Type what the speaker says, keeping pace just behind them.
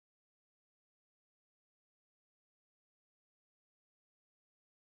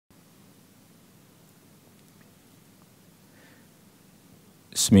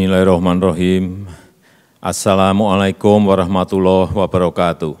Bismillahirrahmanirrahim. Assalamualaikum warahmatullahi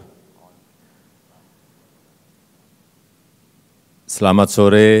wabarakatuh. Selamat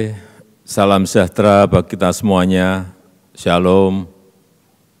sore, salam sejahtera bagi kita semuanya. Shalom,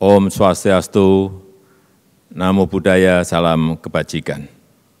 Om Swastiastu, Namo Buddhaya, salam kebajikan.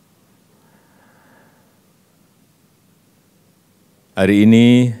 Hari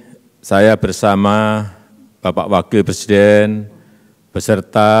ini saya bersama Bapak Wakil Presiden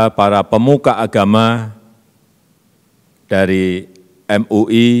beserta para pemuka agama dari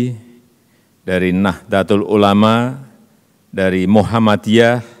MUI, dari Nahdlatul Ulama, dari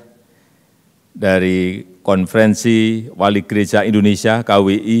Muhammadiyah, dari Konferensi Wali Gereja Indonesia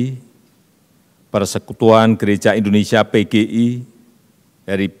KWI, Persekutuan Gereja Indonesia PGI,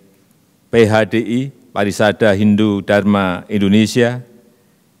 dari PHDI, Parisada Hindu Dharma Indonesia,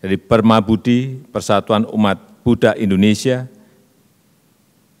 dari Permabudi, Persatuan Umat Buddha Indonesia,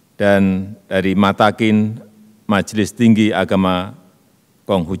 dan dari Matakin Majelis Tinggi Agama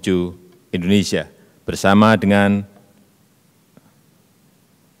Konghucu Indonesia, bersama dengan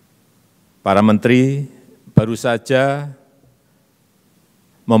para menteri baru saja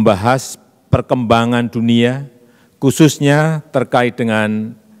membahas perkembangan dunia, khususnya terkait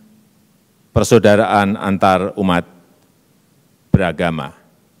dengan persaudaraan antar umat beragama.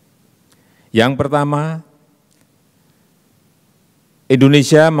 Yang pertama,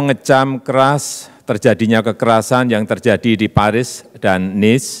 Indonesia mengecam keras terjadinya kekerasan yang terjadi di Paris dan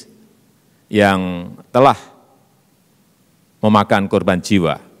Nice yang telah memakan korban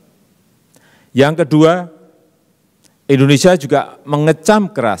jiwa. Yang kedua, Indonesia juga mengecam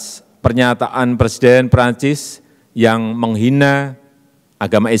keras pernyataan Presiden Prancis yang menghina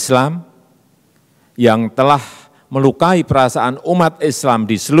agama Islam, yang telah melukai perasaan umat Islam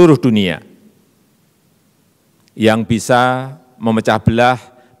di seluruh dunia, yang bisa memecah belah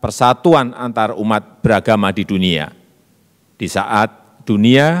persatuan antar umat beragama di dunia, di saat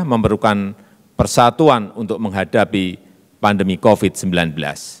dunia memerlukan persatuan untuk menghadapi pandemi COVID-19.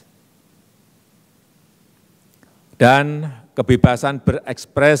 Dan kebebasan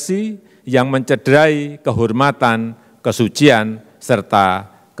berekspresi yang mencederai kehormatan, kesucian, serta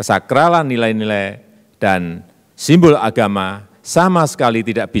kesakralan nilai-nilai dan simbol agama sama sekali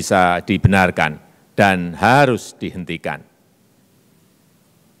tidak bisa dibenarkan dan harus dihentikan.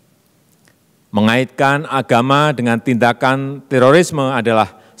 Mengaitkan agama dengan tindakan terorisme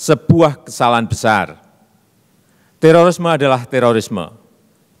adalah sebuah kesalahan besar. Terorisme adalah terorisme.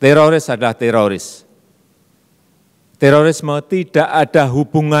 Teroris adalah teroris. Terorisme tidak ada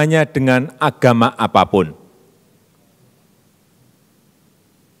hubungannya dengan agama apapun.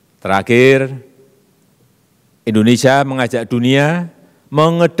 Terakhir, Indonesia mengajak dunia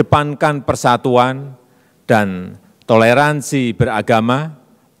mengedepankan persatuan dan toleransi beragama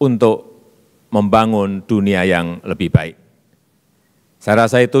untuk membangun dunia yang lebih baik. Saya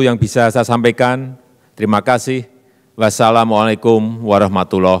rasa itu yang bisa saya sampaikan. Terima kasih. Wassalamualaikum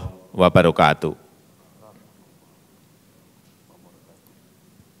warahmatullahi wabarakatuh.